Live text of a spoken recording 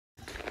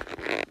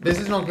This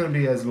is not going to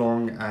be as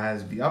long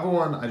as the other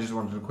one. I just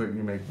wanted to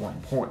quickly make one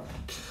point.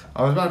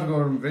 I was about to go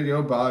on a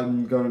video, but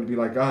I'm going to be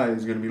like,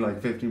 it's going to be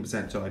like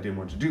 15%, so I didn't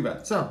want to do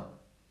that. So,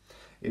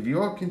 if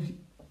you're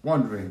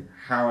wondering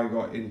how I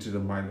got into the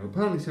My Little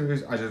Pony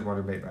series, I just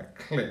want to make that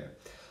clear.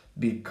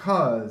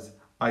 Because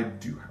I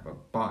do have a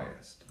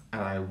bias,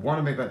 and I want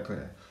to make that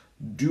clear.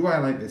 Do I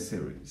like this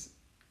series?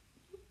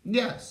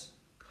 Yes.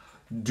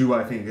 Do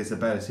I think it's a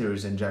better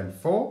series than Gen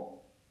 4?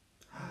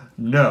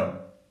 No.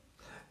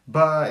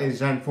 But is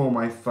Gen 4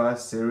 my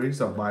first series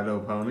of My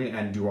Little Pony,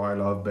 and do I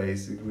love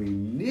basically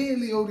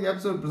nearly all the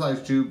episodes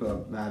besides 2,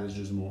 but that is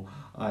just more,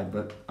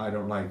 but I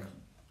don't like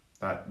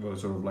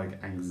those sort of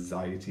like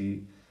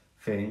anxiety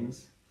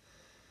things.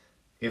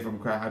 If I'm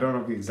correct, I don't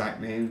know the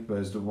exact names, but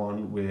it's the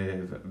one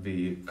with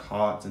the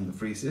carts and the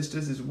 3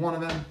 sisters is one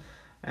of them,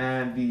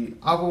 and the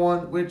other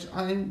one, there's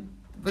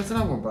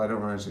another one, but I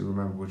don't actually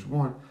remember which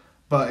one.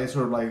 But it's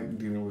sort of like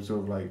dealing with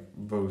sort of like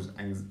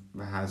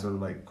that has sort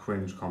of like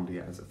cringe comedy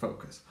as a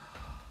focus.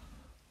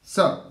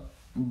 So,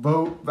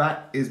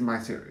 that is my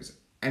series.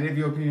 And if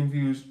you're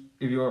confused,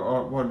 if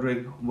you're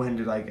wondering when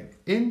did I get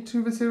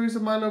into the series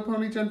of My Little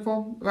Pony Gen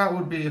 4, that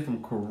would be, if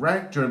I'm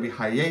correct, during the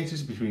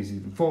hiatus between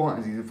season 4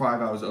 and season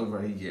 5, I was over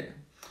a year.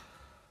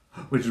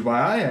 Which is why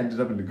I ended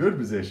up in a good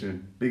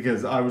position,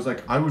 because I was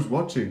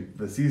watching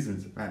the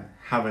seasons and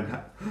haven't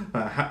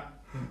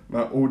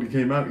already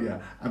came out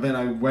yet. And then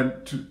I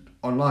went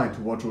online to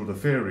watch all the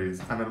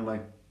theories, and then I'm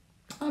like,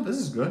 this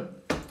is good.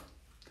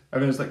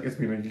 And then it's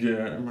been a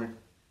year, and I'm like,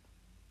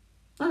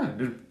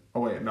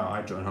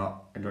 I joined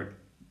hot. I joined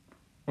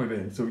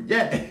within. So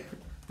yeah.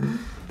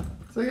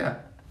 So yeah.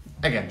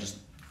 Again, just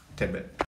tidbit.